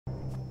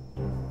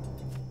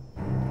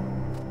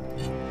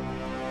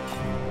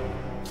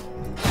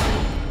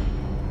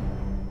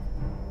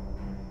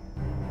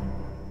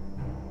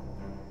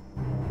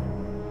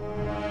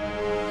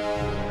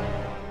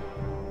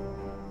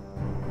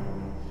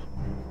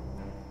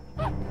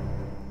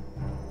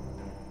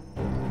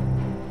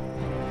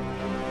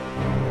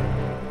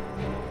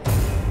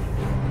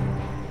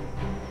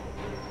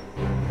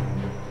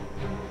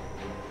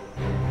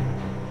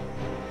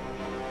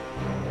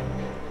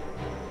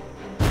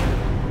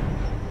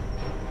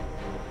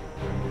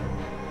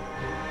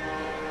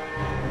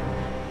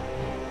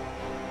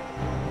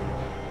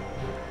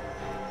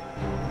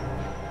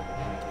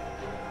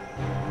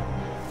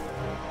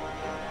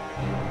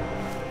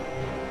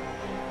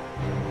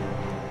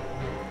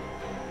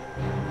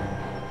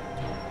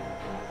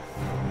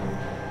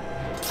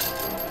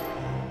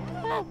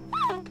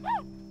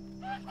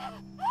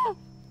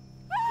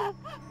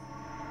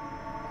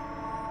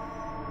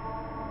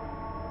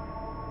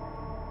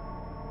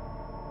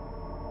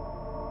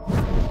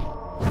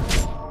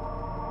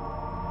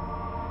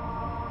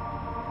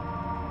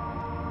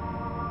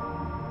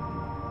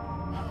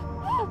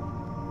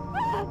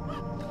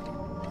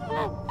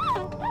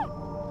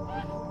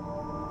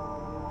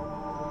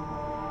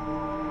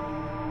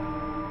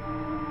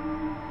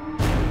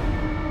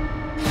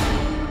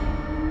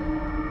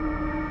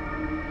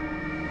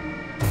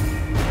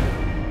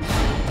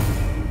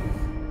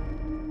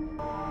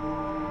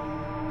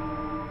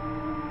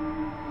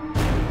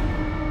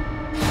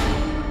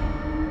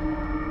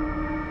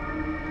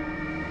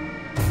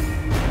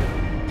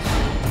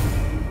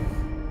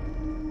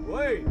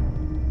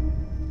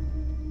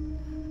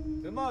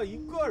到一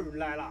个人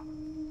来了。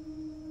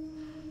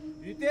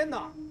雨点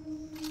呢？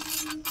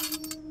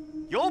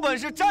有本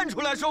事站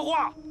出来说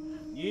话！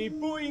你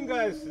不应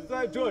该死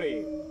在这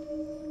里。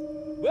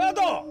不要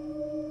动！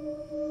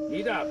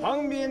你的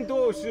旁边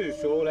都是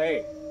手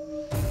雷，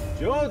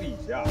脚底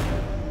下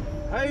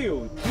还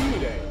有地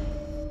雷。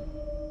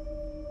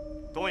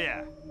东爷，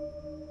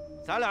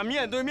咱俩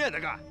面对面的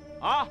干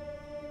啊！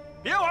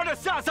别玩这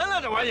下三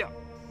滥的玩意儿。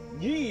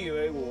你以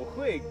为我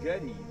会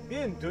跟你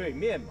面对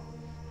面吗？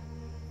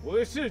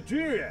我是军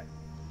人，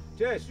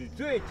这是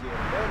最简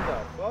单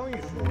的防御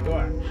手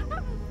段。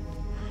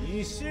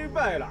你失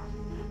败了。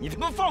你他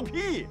妈放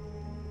屁！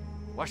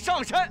我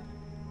上山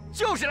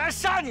就是来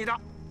杀你的。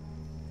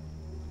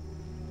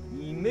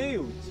你没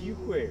有机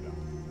会了。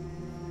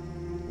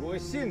我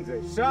现在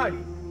杀你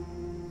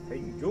很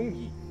容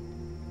易。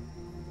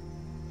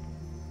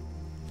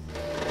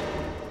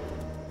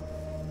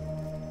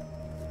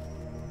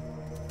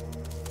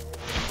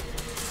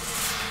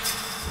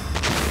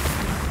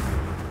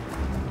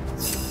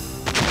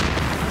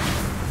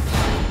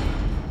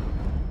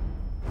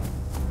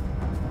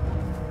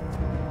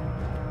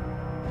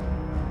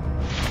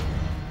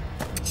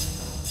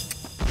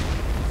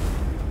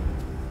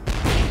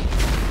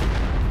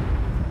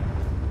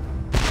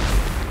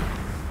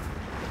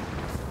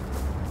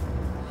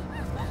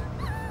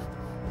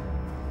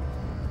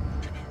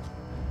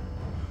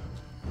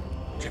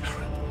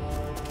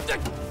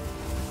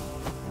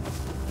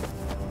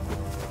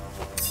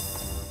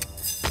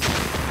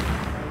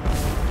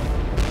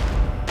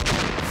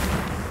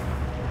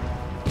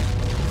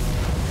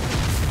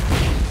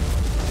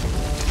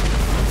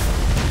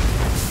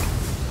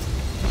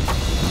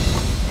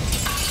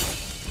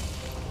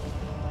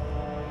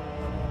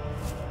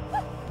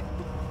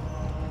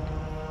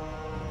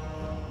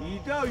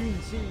运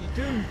气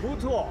真不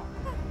错，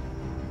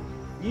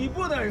你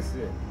不能死，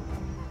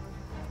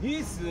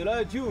你死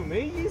了就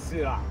没意思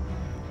了。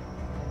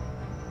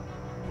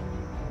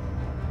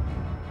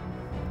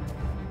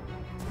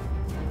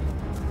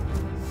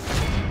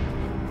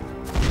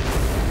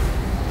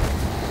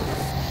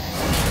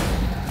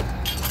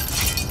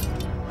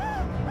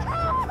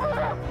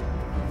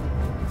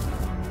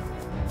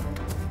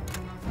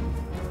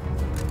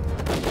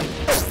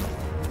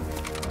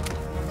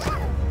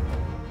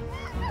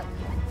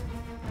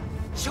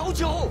小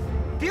九，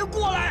别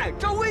过来，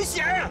这危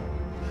险！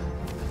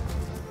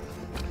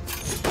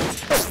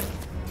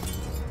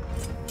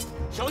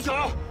小九，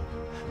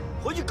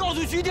回去告诉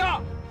徐天，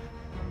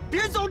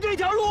别走这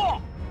条路，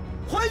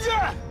回去。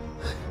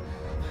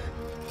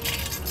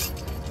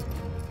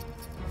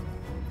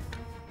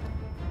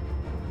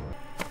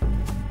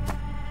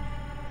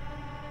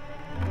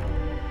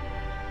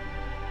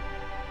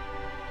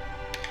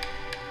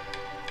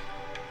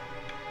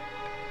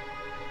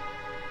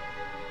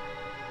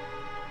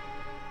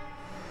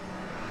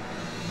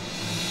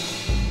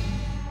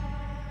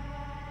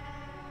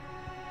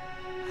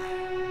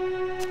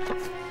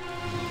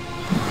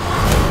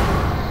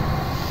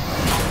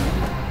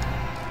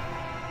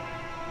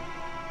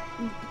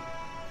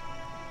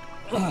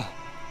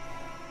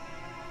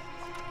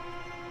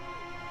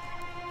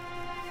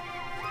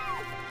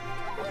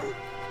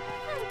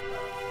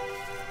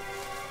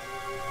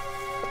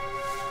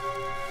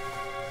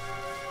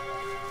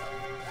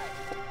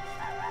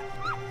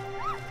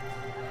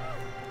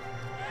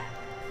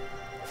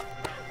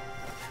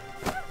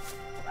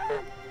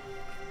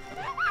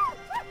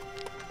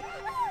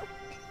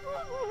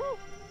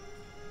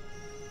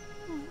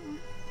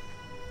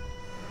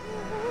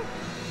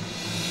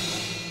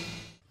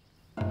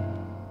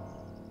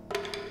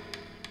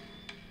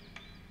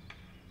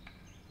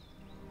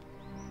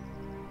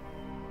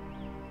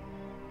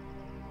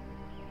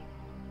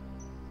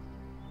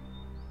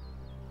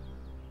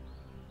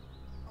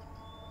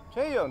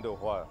这样的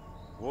话，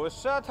我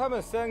杀他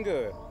们3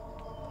个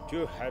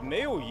就还没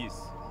有意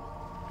思。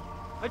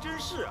还真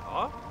是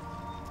啊。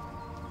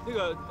那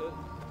个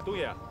东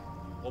爷，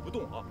我不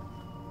动啊，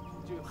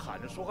就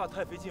喊着说话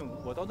太费劲，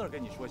我到那儿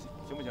跟你说行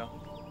不行？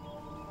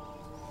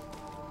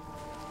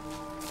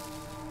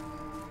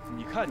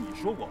你看，你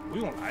说我不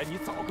用来，你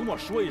早跟我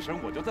说一声，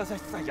我就在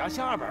衙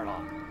下边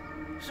了，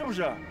是不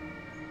是？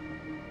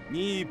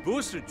你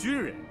不是军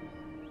人，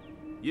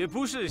也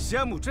不是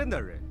项目镇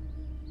的人。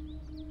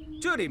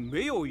这里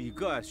没有一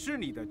个是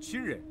你的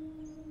亲人，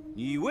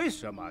你为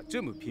什么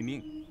这么拼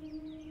命？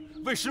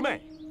为师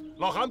妹，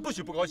老韩不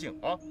许不高兴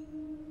啊！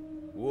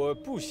我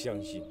不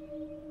相信，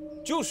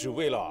就是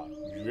为了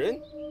女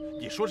人。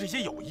你说这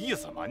些有意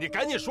思吗？你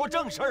赶紧说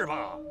正事儿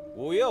吧！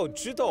我要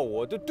知道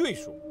我的对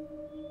手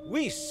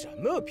为什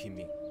么拼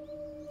命。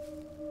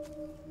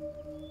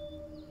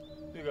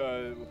那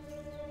个，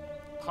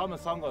他们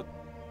3个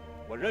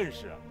我认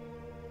识。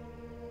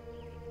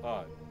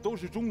啊，都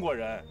是中国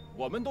人，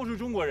我们都是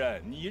中国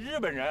人，你日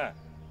本人，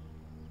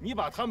你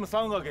把他们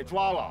3个给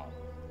抓了，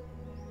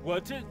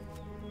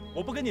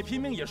我不跟你拼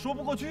命也说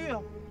不过去啊。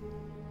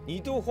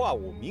你的话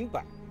我明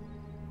白，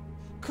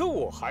可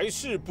我还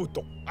是不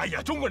懂。哎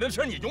呀，中国人的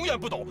事你永远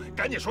不懂，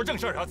赶紧说正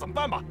事儿啊，怎么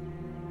办吧？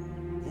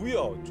不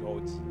要着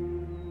急，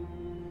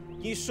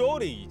你手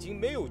里已经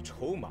没有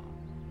筹码，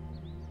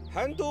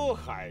韩都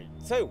海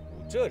在我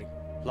这里，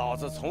老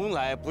子从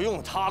来不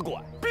用他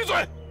管。闭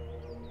嘴！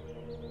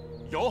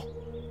有，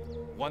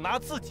我拿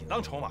自己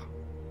当筹码。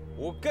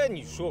我跟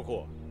你说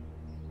过，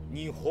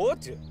你活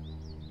着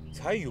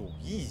才有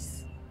意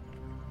思。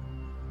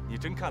你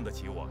真看得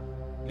起我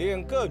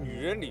2个女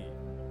人里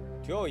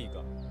挑一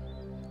个，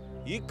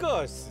一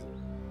个死，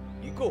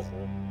一个活。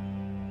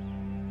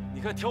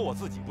你看挑我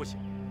自己不行，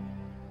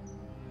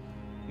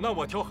那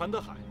我挑韩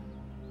德海，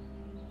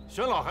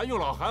选老韩用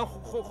老韩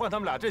换他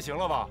们俩，这行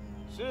了吧？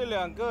这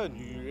2个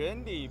女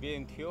人里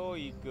边挑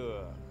一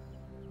个，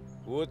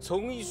我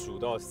从1数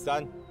到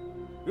3，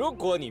如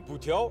果你不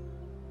挑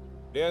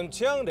，2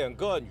枪2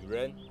个女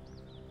人，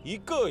一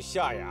个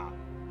下崖，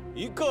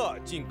一个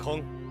进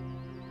坑。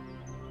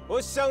我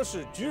像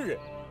是巨人，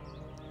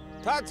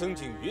他曾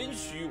经允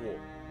许我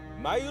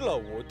卖了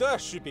我的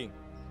士兵，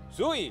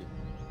所以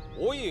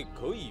我也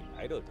可以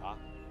卖了他。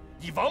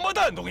你王八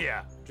蛋，东野！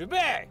准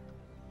备。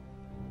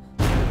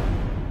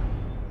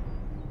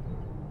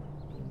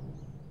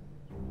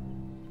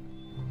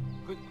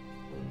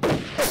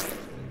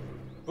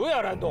不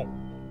要乱动，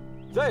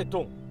再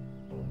动，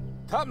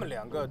他们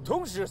2个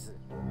同时死。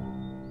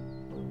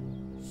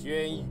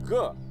选一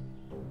个。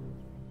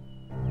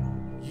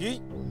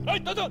哎，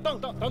等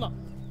等，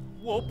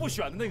我不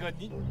选的那个，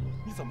你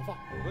怎么放？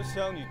我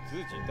想你自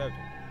己带走。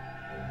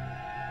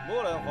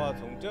莫兰花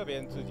从这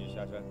边自己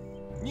下山。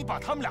你把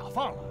他们俩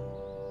放了，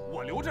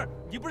我留着。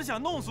你不是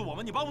想弄死我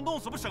吗？你把我弄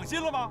死不省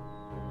心了吗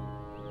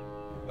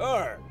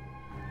？2。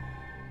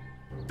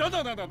等，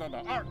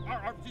二，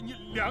你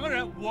2个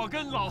人，我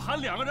跟老韩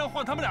2个人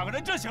换他们2个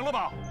人，这行了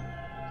吧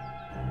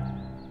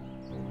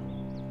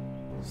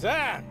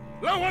？3。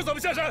兰花怎么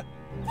下山？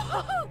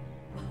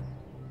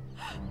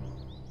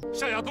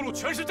下崖的路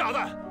全是炸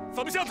弹，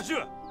怎么下得去？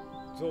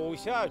走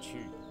下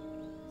去。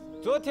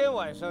昨天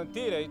晚上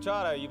地雷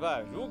炸了一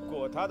半，如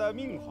果他的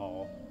命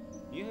好，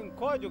你很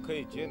快就可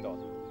以见到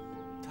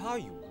他。他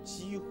有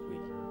机会。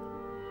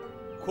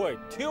快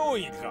挑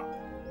一个。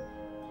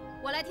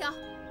我来挑。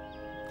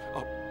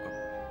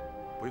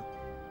不用。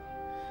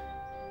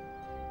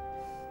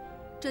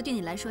这对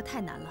你来说太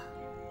难了，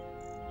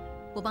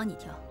我帮你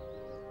挑。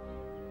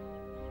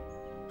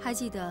还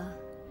记得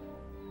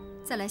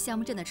在来香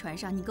木镇的船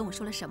上，你跟我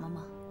说了什么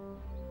吗？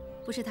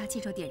不是他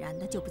亲手点燃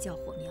的，就不叫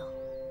火苗。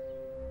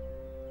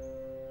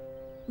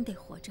你得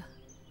活着，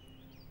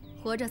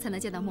活着才能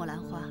见到莫兰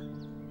花。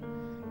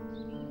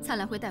灿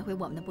烂会带回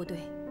我们的部队，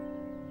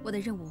我的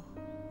任务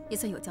也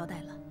算有交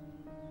代了。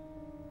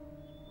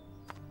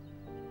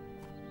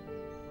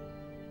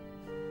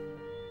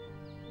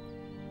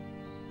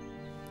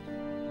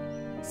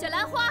小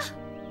兰花，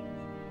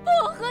不，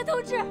何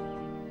同志，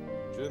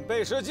准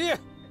备射击。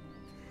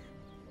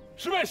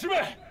十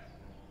倍，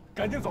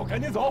赶紧走！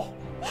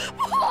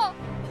不，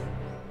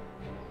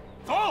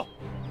走！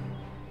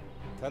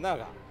他那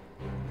个。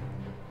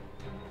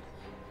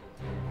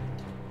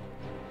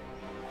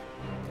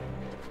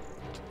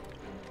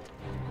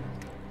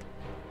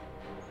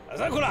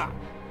阿库拉，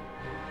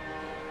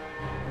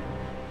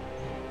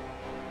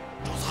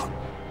找仓！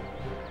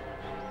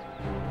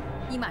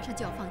你马上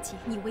就要放弃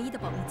你唯一的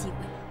保命机会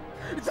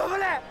了。怎么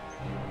了？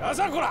阿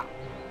库拉，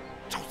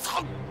找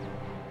仓！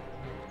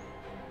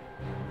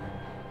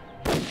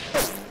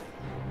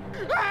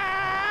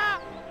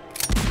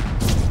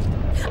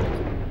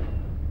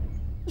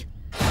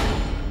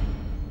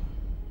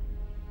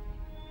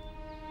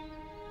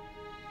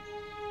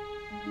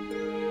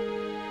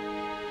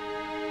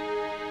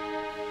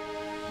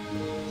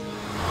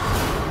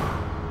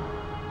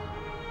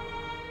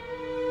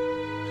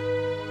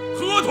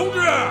何同志！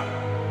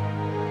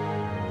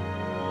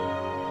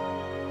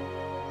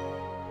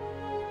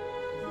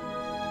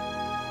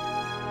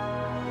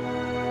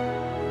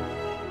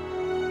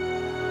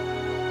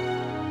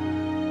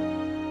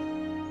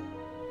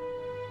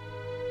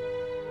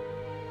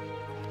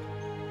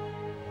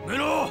梅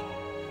罗，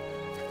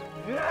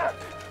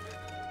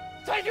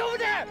大丈夫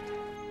だ！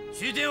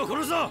終点を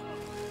殺そう。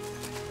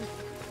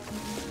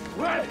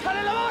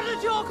彼らは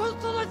私を殺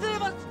そうとしてい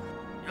ます。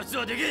奴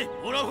は敵、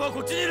オラフはこ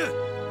っちにいる。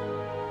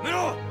梅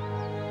罗，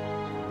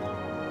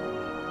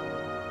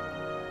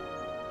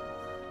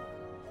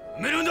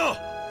梅伦ド。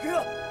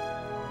哥，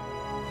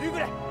吕过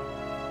来。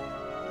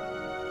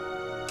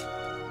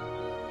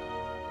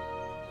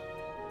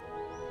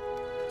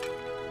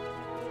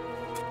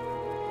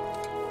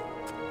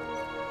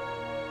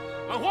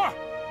兰花，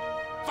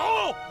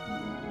走！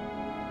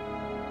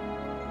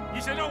你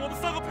想让我们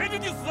3个陪着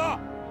你死啊？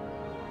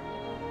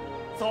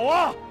走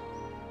啊！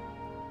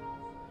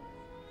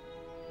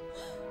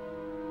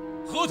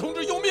何同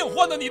志用命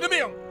换的你的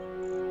命。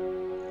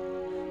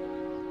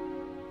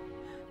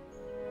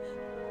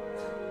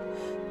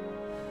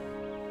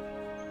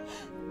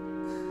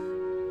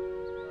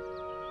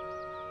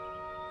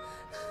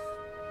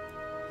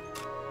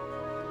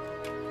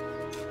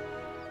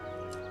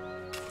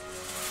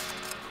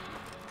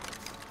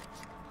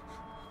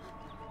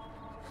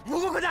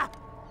動くな！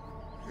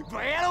バ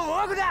カ野郎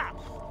動くな！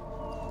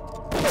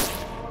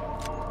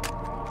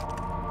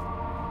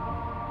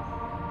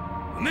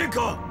メ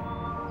か。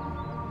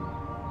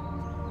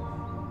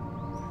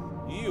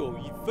你有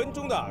1分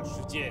钟的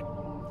时间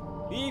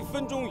，1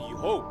分钟以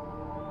后，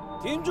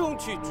田中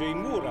去追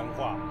木兰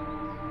花。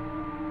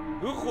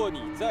如果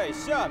你在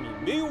下面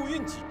没有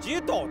运气接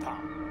到它，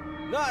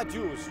那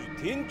就是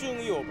田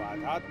中又把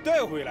它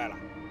带回来了。